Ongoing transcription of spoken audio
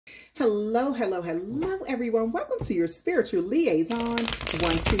Hello, hello, hello, everyone. Welcome to your spiritual liaison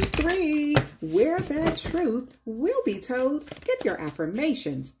 123, where the truth will be told. Get your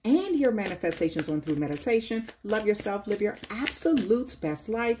affirmations and your manifestations on through meditation. Love yourself, live your absolute best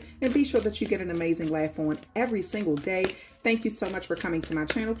life, and be sure that you get an amazing laugh on every single day. Thank you so much for coming to my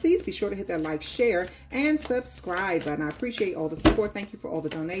channel. Please be sure to hit that like, share, and subscribe button. I appreciate all the support. Thank you for all the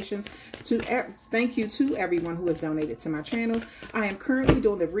donations. Thank you to everyone who has donated to my channel. I am currently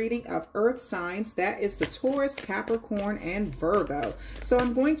doing the reading of Earth signs. That is the Taurus, Capricorn, and Virgo. So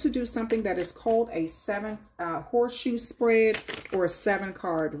I'm going to do something that is called a horseshoe spread or a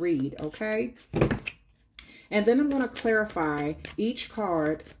 7-card read, okay? And then I'm going to clarify each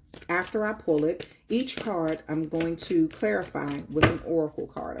card after I pull it. Each card I'm going to clarify with an oracle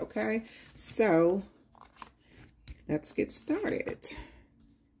card, okay? So let's get started.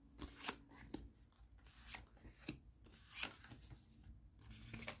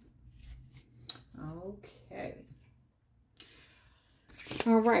 Okay.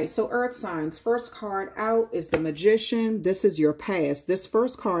 All right, so Earth signs. First card out is the Magician. This is your past. This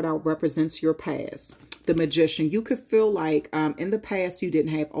first card out represents your past. The Magician. You could feel like in the past you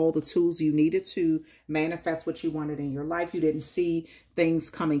didn't have all the tools you needed to manifest what you wanted in your life. You didn't see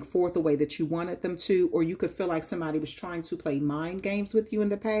things coming forth the way that you wanted them to, or you could feel like somebody was trying to play mind games with you in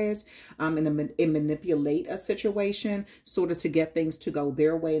the past and manipulate a situation sort of to get things to go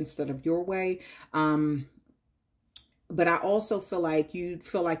their way instead of your way. But I also feel like you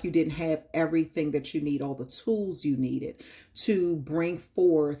didn't have everything that you need, all the tools you needed to bring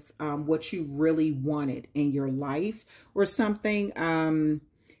forth what you really wanted in your life or something.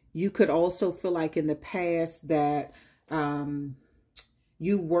 You could also feel like in the past that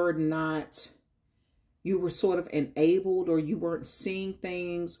you were sort of enabled, or you weren't seeing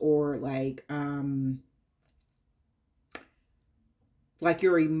things, or like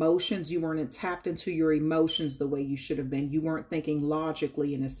your emotions, you weren't tapped into your emotions the way you should have been. You weren't thinking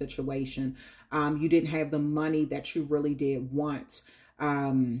logically in a situation. You didn't have the money that you really did want.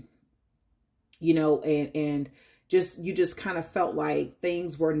 You know, and you just kind of felt like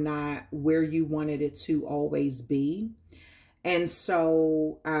things were not where you wanted it to always be. And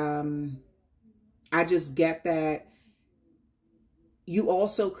so I just get that you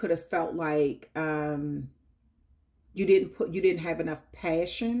also could have felt like you didn't have enough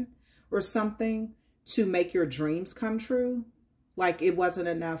passion or something to make your dreams come true. Like it wasn't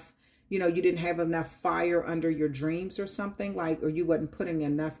enough, you know, you didn't have enough fire under your dreams or something, like, or you wasn't putting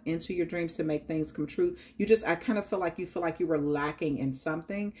enough into your dreams to make things come true. I kind of feel like you were lacking in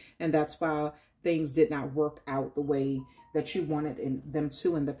something, and that's why things did not work out the way that you wanted them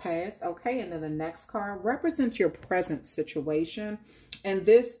to in the past. Okay, and then the next card represents your present situation. And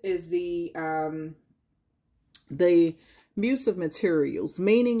this is the Muse of Materials,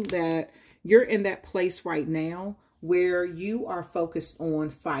 meaning that you're in that place right now where you are focused on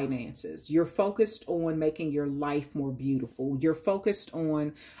finances. You're focused on making your life more beautiful. You're focused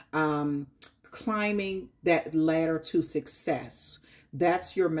on climbing that ladder to success.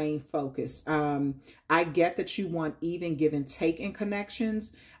 That's your main focus. I get that you want even, give and take in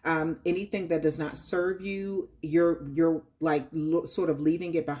connections. Anything that does not serve you, you're like sort of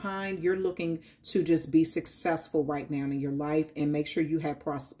leaving it behind. You're looking to just be successful right now in your life and make sure you have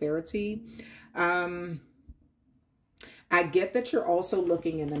prosperity. I get that you're also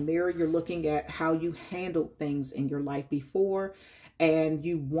looking in the mirror. You're looking at how you handled things in your life before, and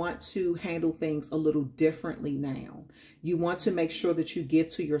you want to handle things a little differently now. You want to make sure that you give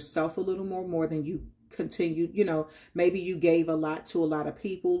to yourself a little more than you continue. You know, maybe you gave a lot to a lot of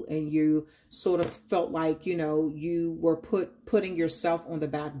people and you sort of felt like, you know, you were putting yourself on the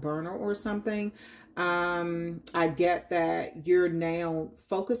back burner or something. I get that you're now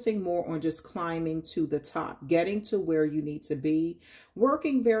focusing more on just climbing to the top, getting to where you need to be,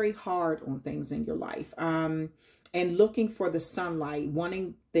 working very hard on things in your life, and looking for the sunlight,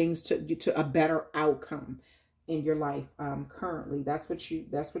 wanting things to a better outcome in your life. Currently, that's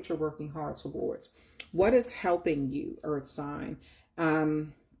what you're working hard towards. What is helping you, Earth sign?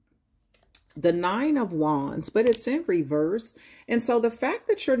 The 9 of Wands, but it's in reverse. And so the fact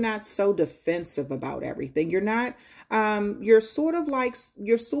that you're not so defensive about everything, you're not, you're sort of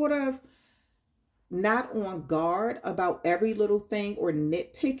not on guard about every little thing or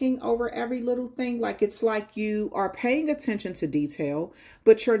nitpicking over every little thing. Like it's like you are paying attention to detail,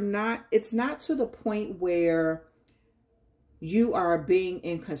 but it's not to the point where you are being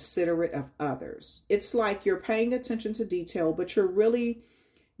inconsiderate of others. It's like you're paying attention to detail, but you're really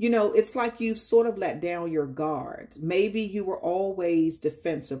you know, it's like you've sort of let down your guard. Maybe you were always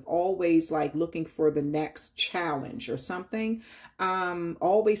defensive, always like looking for the next challenge or something.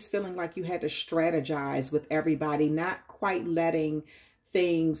 Always feeling like you had to strategize with everybody, not quite letting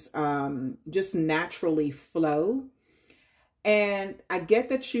things just naturally flow. And I get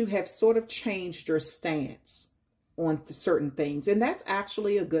that you have sort of changed your stance on certain things, and that's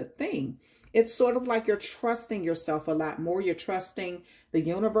actually a good thing. It's sort of like you're trusting yourself a lot more. You're trusting the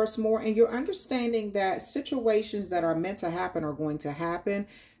universe more, and you're understanding that situations that are meant to happen are going to happen.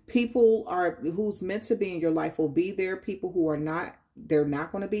 People are who's meant to be in your life will be there. People who are not, they're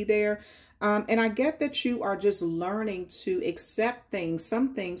not going to be there. And I get that you are just learning to accept things,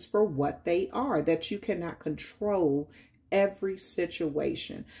 some things for what they are, that you cannot control every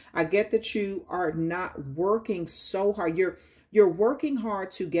situation. I get that you are not working so hard. You're working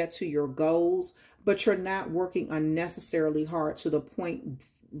hard to get to your goals, but you're not working unnecessarily hard to the point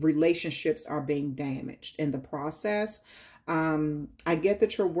relationships are being damaged in the process. I get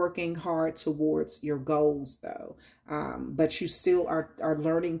that you're working hard towards your goals though, but you still are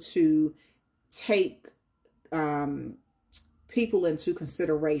learning to take people into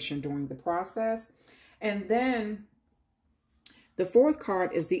consideration during the process. And then the fourth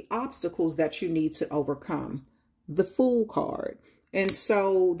card is the obstacles that you need to overcome. The Fool card. And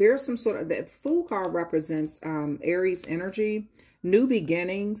so there's some sort of, the Fool card represents Aries energy, new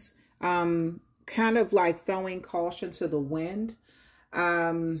beginnings, kind of like throwing caution to the wind.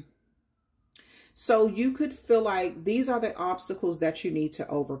 So you could feel like these are the obstacles that you need to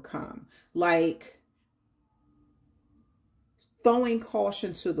overcome, like throwing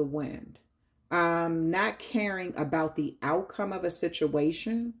caution to the wind, not caring about the outcome of a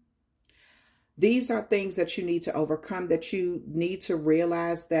situation. These are things that you need to overcome, that you need to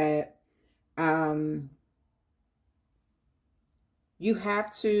realize that you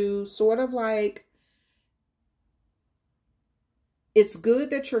have to sort of like, it's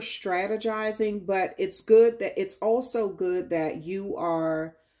good that you're strategizing, but it's also good that you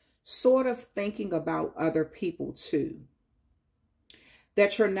are sort of thinking about other people too.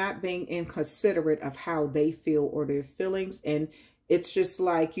 That you're not being inconsiderate of how they feel or their feelings. And it's just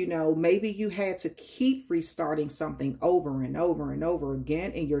like, you know, maybe you had to keep restarting something over and over and over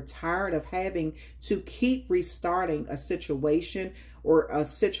again, and you're tired of having to keep restarting a situation or a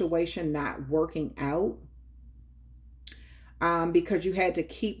situation not working out, because you had to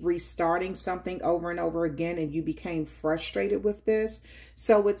keep restarting something over and over again, and you became frustrated with this.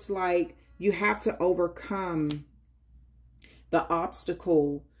 So it's like you have to overcome the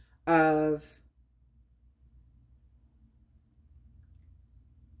obstacle of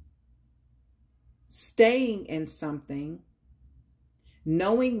staying in something,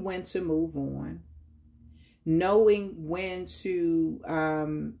 knowing when to move on, knowing when to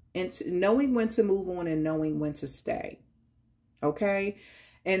move on, and knowing when to stay. Okay.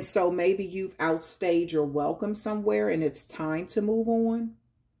 And so maybe you've outstayed your welcome somewhere and it's time to move on.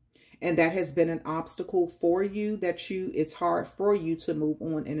 And that has been an obstacle for you, that it's hard for you to move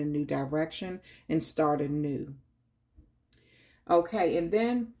on in a new direction and start anew. Okay, and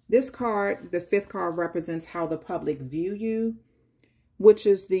then this card, the fifth card, represents how the public view you, which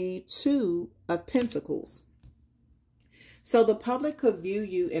is the Two of Pentacles. So the public could view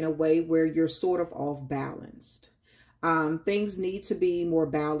you in a way where you're sort of off balanced. Things need to be more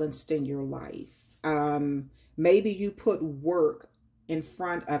balanced in your life. Maybe you put work in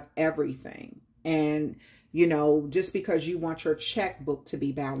front of everything. And, you know, just because you want your checkbook to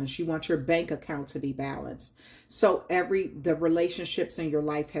be balanced, you want your bank account to be balanced. So the relationships in your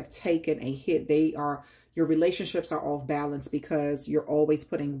life have taken a hit. Your relationships are off balance because you're always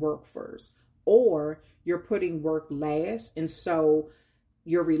putting work first, or you're putting work last. And so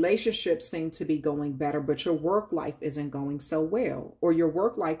your relationships seem to be going better, but your work life isn't going so well, or your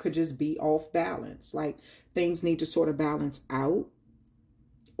work life could just be off balance. Like things need to sort of balance out.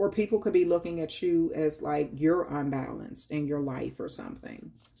 Or people could be looking at you as like you're unbalanced in your life or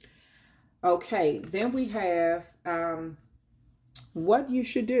something. Okay, then we have what you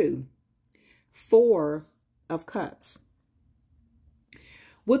should do. Four of Cups.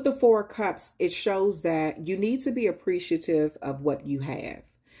 With the Four of Cups, it shows that you need to be appreciative of what you have.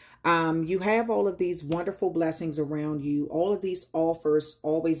 You have all of these wonderful blessings around you, all of these offers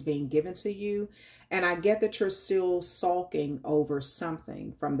always being given to you. And I get that you're still sulking over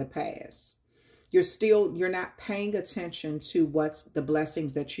something from the past. You're not paying attention to what's the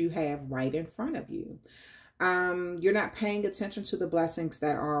blessings that you have right in front of you. You're not paying attention to the blessings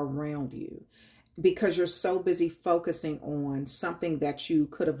that are around you. because you're so busy focusing on something that you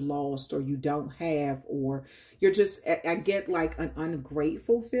could have lost or you don't have, or you're just, I get like an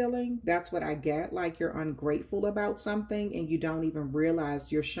ungrateful feeling. That's what I get. Like you're ungrateful about something and you don't even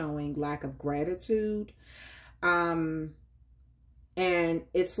realize you're showing lack of gratitude. And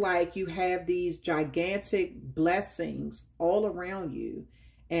it's like you have these gigantic blessings all around you,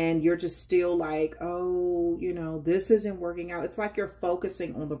 and you're just still like, oh, you know, this isn't working out. It's like you're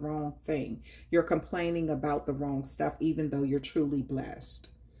focusing on the wrong thing. You're complaining about the wrong stuff, even though you're truly blessed.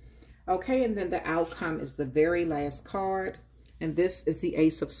 Okay, and then the outcome is the very last card. And this is the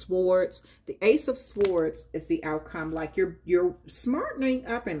Ace of Swords. The Ace of Swords is the outcome. Like you're smartening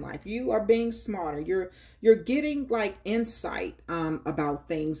up in life. You are being smarter. You're getting like insight about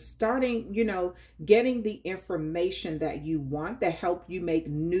things. Starting, you know, getting the information that you want that help you make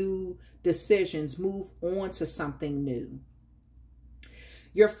new decisions. Move on to something new.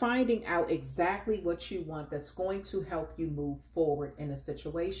 You're finding out exactly what you want that's going to help you move forward in a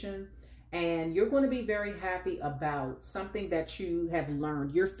situation. And you're going to be very happy about something that you have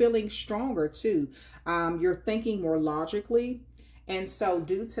learned. You're feeling stronger too. You're thinking more logically. And so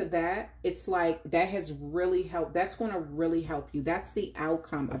due to that, it's like that has really helped. That's going to really help you. That's the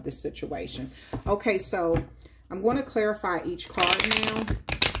outcome of the situation. Okay, so I'm going to clarify each card now,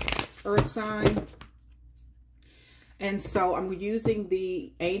 Earth sign. And so I'm using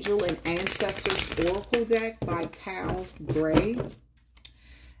the Angel and Ancestors Oracle deck by Cal Gray.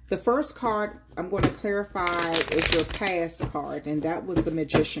 The first card I'm going to clarify is your past card, and that was the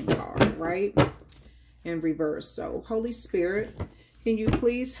Magician card, right? In reverse. So, Holy Spirit, can you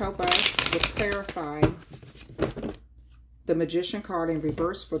please help us with clarifying the Magician card in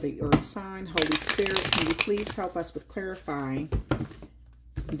reverse for the Earth sign? Holy Spirit, can you please help us with clarifying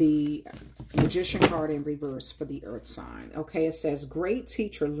the Magician card in reverse for the Earth sign? Okay, it says, great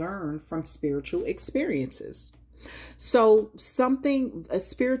teacher, learn from spiritual experiences. So something, a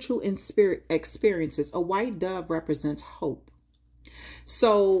spiritual experiences, a white dove represents hope.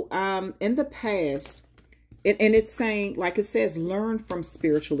 So in the past, and it's saying, like it says, learn from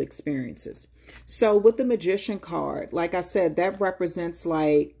spiritual experiences. So with the Magician card, like I said, that represents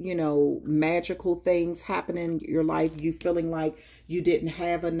like, you know, magical things happening in your life. You feeling like you didn't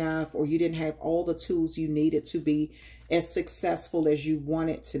have enough, or you didn't have all the tools you needed to be as successful as you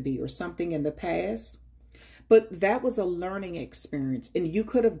wanted to be, or something in the past. But that was a learning experience, and you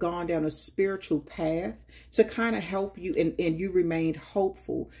could have gone down a spiritual path to kind of help you, and you remained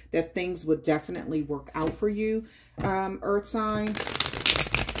hopeful that things would definitely work out for you, Earth sign.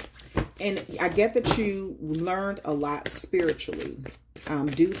 And I get that you learned a lot spiritually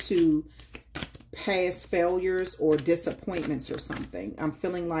due to past failures or disappointments or something. I'm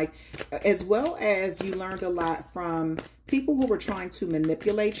feeling like, as well as you learned a lot from people who were trying to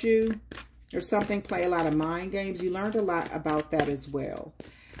manipulate you or something, play a lot of mind games. You learned a lot about that as well.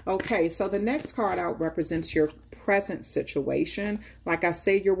 Okay, so the next card out represents your present situation. Like I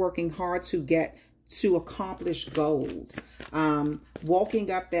said, you're working hard to get to accomplish goals. Walking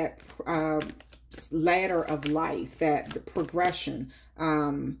up that ladder of life, that progression.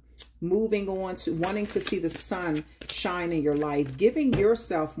 Moving on to wanting to see the sun shine in your life. Giving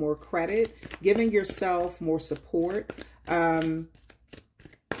yourself more credit. Giving yourself more support.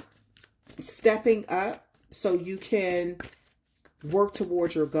 Stepping up so you can work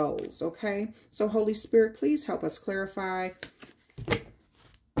towards your goals. Okay, so Holy Spirit, please help us clarify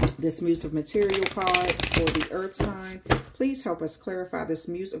this Muse of Material card for the Earth sign. Please help us clarify this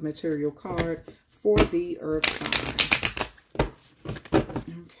Muse of Material card for the Earth sign.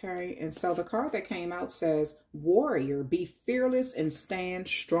 Okay, and so the card that came out says, Warrior, be fearless and stand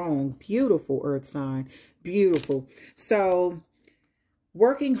strong. Beautiful, Earth sign. Beautiful. So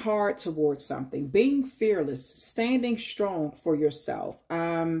working hard towards something, being fearless, standing strong for yourself,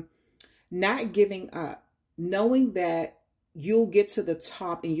 not giving up, knowing that you'll get to the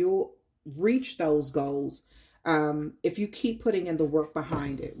top and you'll reach those goals if you keep putting in the work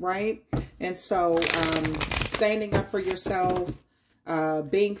behind it, right? And so standing up for yourself,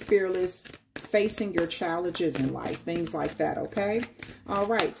 being fearless, facing your challenges in life, things like that, okay? All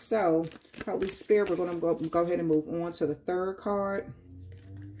right, so Holy Spirit, we're going to go ahead and move on to the third card.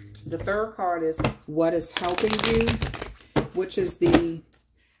 The third card is what is helping you, which is the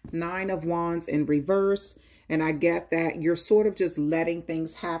Nine of Wands in reverse. And I get that you're sort of just letting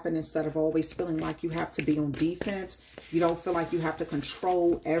things happen instead of always feeling like you have to be on defense. You don't feel like you have to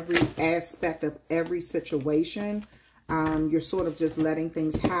control every aspect of every situation. You're sort of just letting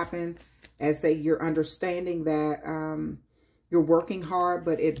things happen as you're understanding that you're working hard,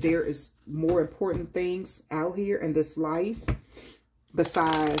 but there is more important things out here in this life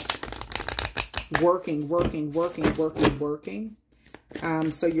besides working.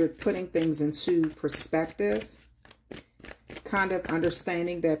 So you're putting things into perspective, kind of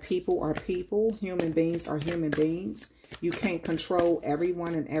understanding that people are people, human beings are human beings. You can't control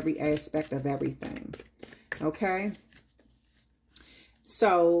everyone and every aspect of everything. Okay?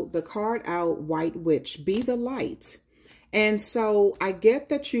 So the card out, White Witch, be the light. And so I get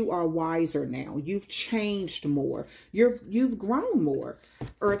that you are wiser now. You've changed more. You've grown more,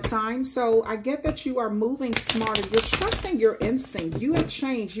 Earth sign. So I get that you are moving smarter. You're trusting your instinct. You have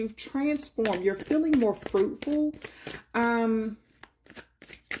changed. You've transformed. You're feeling more fruitful.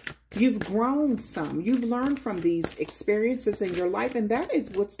 You've grown some. You've learned from these experiences in your life, and that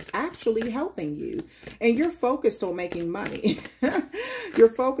is what's actually helping you. And you're focused on making money. You're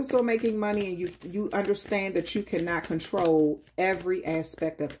focused on making money, and you understand that you cannot control every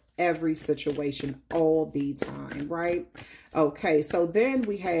aspect of every situation all the time, right? Okay, so then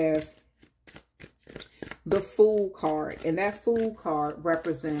we have the Fool card, and that Fool card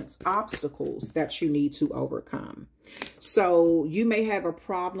represents obstacles that you need to overcome. So you may have a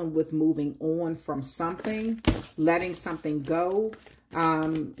problem with moving on from something, letting something go.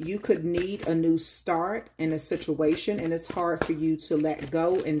 You could need a new start in a situation, and it's hard for you to let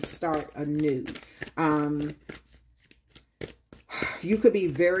go and start anew. You could be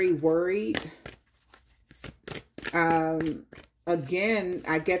very worried. Again,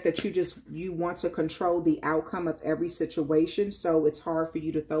 I get that you want to control the outcome of every situation, so it's hard for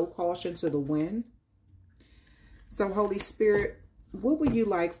you to throw caution to the wind. So, Holy Spirit, what would you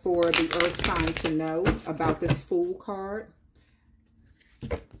like for the Earth sign to know about this Fool card?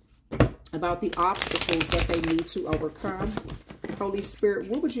 About the obstacles that they need to overcome? Holy Spirit,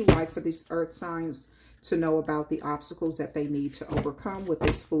 what would you like for these Earth signs to know about the obstacles that they need to overcome with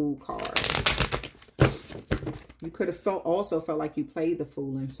this Fool card? You could have also felt like you played the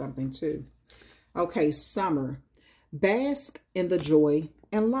fool in something too. Okay, summer. Bask in the joy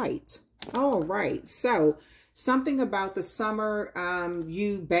and light. All right, so something about the summer,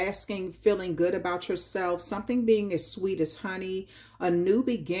 you basking, feeling good about yourself, something being as sweet as honey, a new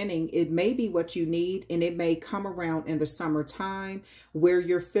beginning. It may be what you need, and it may come around in the summertime where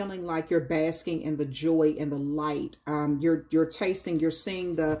you're feeling like you're basking in the joy and the light. You're tasting, you're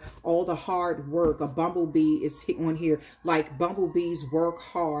seeing all the hard work. A bumblebee is on here, like bumblebees work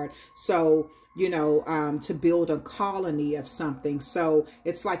hard. So, you know, to build a colony of something. So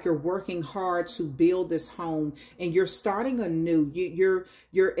it's like you're working hard to build this home, and you're starting anew.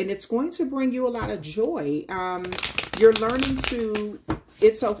 And it's going to bring you a lot of joy. You're learning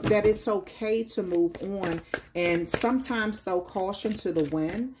that it's okay to move on, and sometimes throw caution to the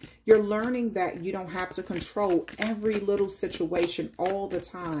wind. You're learning that you don't have to control every little situation all the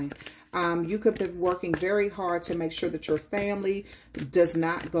time. You could be working very hard to make sure that your family does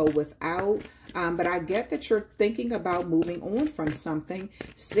not go without. But I get that you're thinking about moving on from something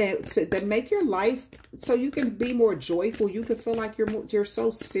that make your life so you can be more joyful. You can feel like you're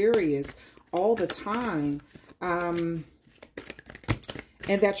so serious all the time. And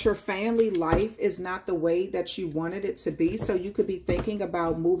that your family life is not the way that you wanted it to be. So you could be thinking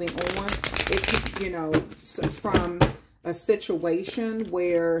about moving on. If you know, from a situation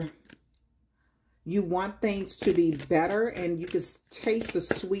where you want things to be better, and you can taste the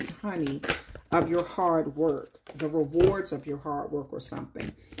sweet honey of your hard work, the rewards of your hard work or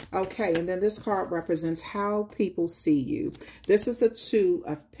something. Okay, and then this card represents how people see you. This is the Two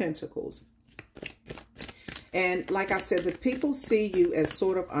of Pentacles. And like I said, the people see you as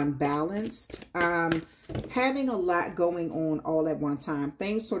sort of unbalanced, having a lot going on all at one time,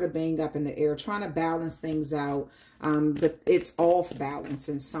 things sort of being up in the air, trying to balance things out, but it's off balance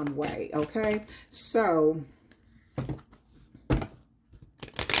in some way, okay? So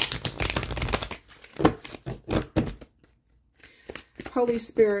Holy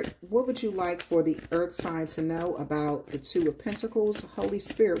Spirit, what would you like for the Earth sign to know about the Two of Pentacles? Holy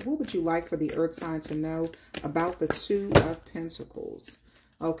Spirit, what would you like for the Earth sign to know about the Two of Pentacles?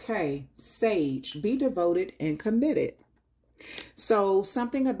 Okay, Sage, be devoted and committed. So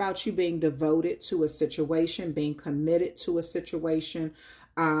something about you being devoted to a situation, being committed to a situation.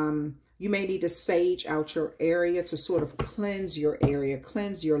 You may need to sage out your area to sort of cleanse your area,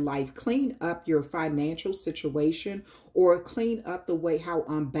 cleanse your life, clean up your financial situation, or clean up the way how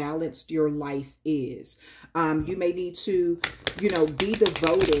unbalanced your life is. You may need to, you know, be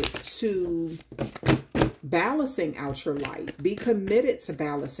devoted to balancing out your life. Be committed to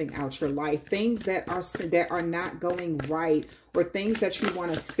balancing out your life. Things that are not going right, or things that you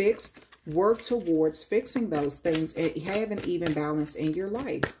want to fix, work towards fixing those things and have an even balance in your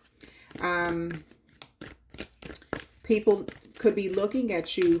life. People could be looking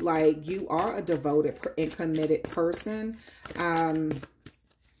at you like you are a devoted and committed person.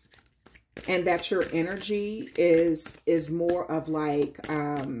 And that your energy is more of like,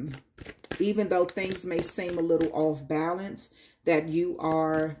 even though things may seem a little off balance, that you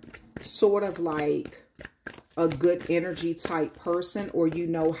are sort of like a good energy type person, or you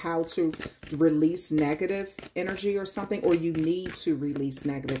know how to release negative energy or something, or you need to release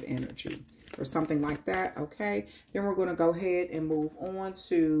negative energy or something like that. Okay, then we're going to go ahead and move on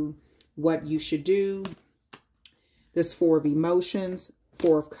to what you should do. This Four of Emotions,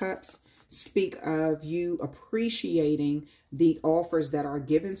 Four of Cups, speak of you appreciating the offers that are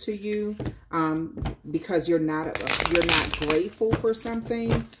given to you, because you're not grateful for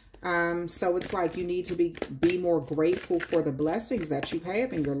something. So it's like you need to be more grateful for the blessings that you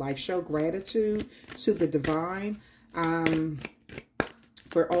have in your life. Show gratitude to the divine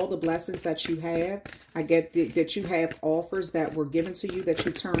for all the blessings that you have. I get that you have offers that were given to you that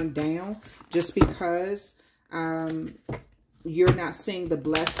you turned down just because you're not seeing the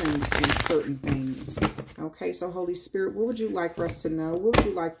blessings in certain things. Okay, so Holy Spirit, what would you like for us to know? What would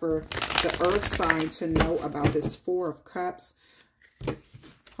you like for the earth sign to know about this Four of Cups?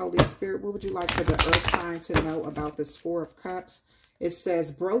 Holy Spirit, what would you like for the earth sign to know about this Four of Cups? It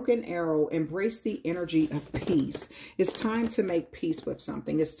says, broken arrow, embrace the energy of peace. It's time to make peace with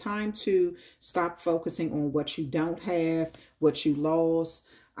something. It's time to stop focusing on what you don't have, what you lost,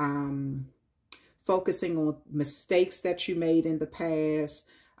 focusing on mistakes that you made in the past,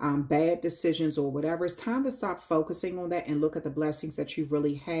 bad decisions or whatever. It's time to stop focusing on that and look at the blessings that you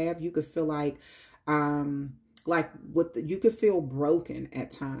really have. You could feel like you could feel broken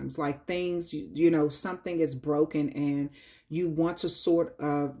at times, like things, you know, something is broken and you want to sort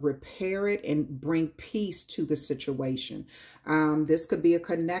of repair it and bring peace to the situation. This could be a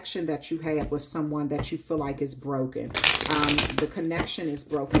connection that you have with someone that you feel like is broken. The connection is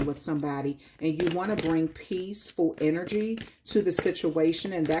broken with somebody and you want to bring peaceful energy to the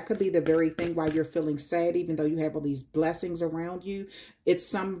situation. And that could be the very thing why you're feeling sad, even though you have all these blessings around you. It's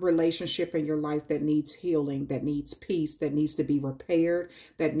some relationship in your life that needs healing, that needs peace, that needs to be repaired,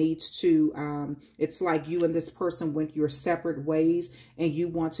 that needs to, it's like you and this person went your separate ways and you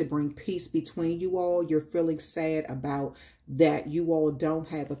want to bring peace between you all. You're feeling sad about that you all don't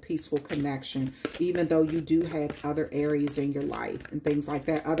have a peaceful connection, even though you do have other areas in your life and things like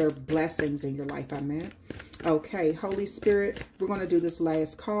that, other blessings in your life, I meant. Okay, Holy Spirit, we're going to do this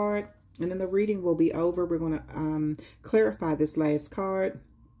last card and then the reading will be over. We're going to clarify this last card.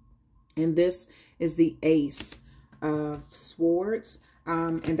 And this is the Ace of Swords.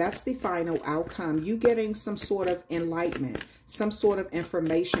 And that's the final outcome. You getting some sort of enlightenment, some sort of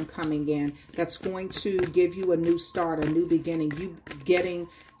information coming in that's going to give you a new start, a new beginning. You getting,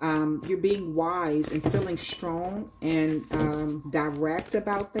 you're being wise and feeling strong and direct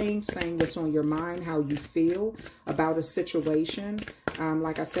about things, saying what's on your mind, how you feel about a situation.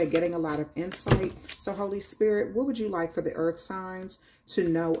 Like I said, getting a lot of insight. So Holy Spirit, what would you like for the earth signs to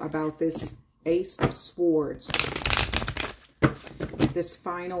know about this Ace of Swords? This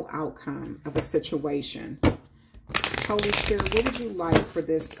final outcome of a situation. Holy Spirit, what would you like for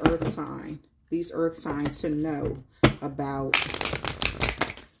this earth sign, these earth signs to know about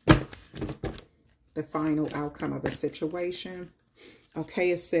the final outcome of a situation?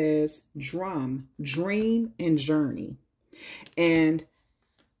 Okay, it says drum, dream, and journey. And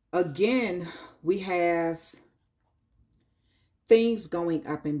again, we have things going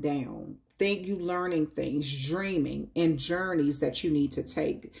up and down. You learning things, dreaming, and journeys that you need to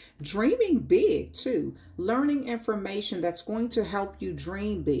take. Dreaming big too. Learning information that's going to help you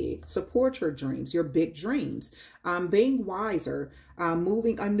dream big. Support your dreams, your big dreams. Being wiser,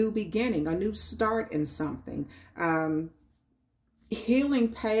 moving a new beginning, a new start in something.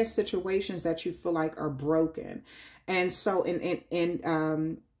 Healing past situations that you feel like are broken. And so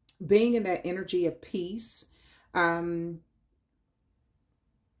in being in that energy of peace,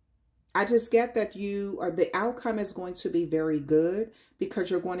 I just get that the outcome is going to be very good because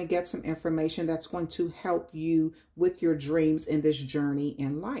you're going to get some information that's going to help you with your dreams in this journey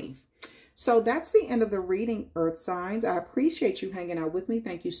in life. So that's the end of the reading, earth signs. I appreciate you hanging out with me.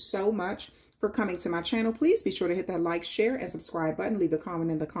 Thank you so much for coming to my channel. Please be sure to hit that like, share, and subscribe button. Leave a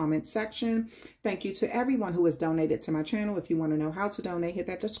comment in the comment section. Thank you to everyone who has donated to my channel. If you want to know how to donate, hit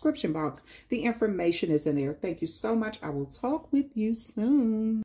that description box. The information is in there. Thank you so much. I will talk with you soon.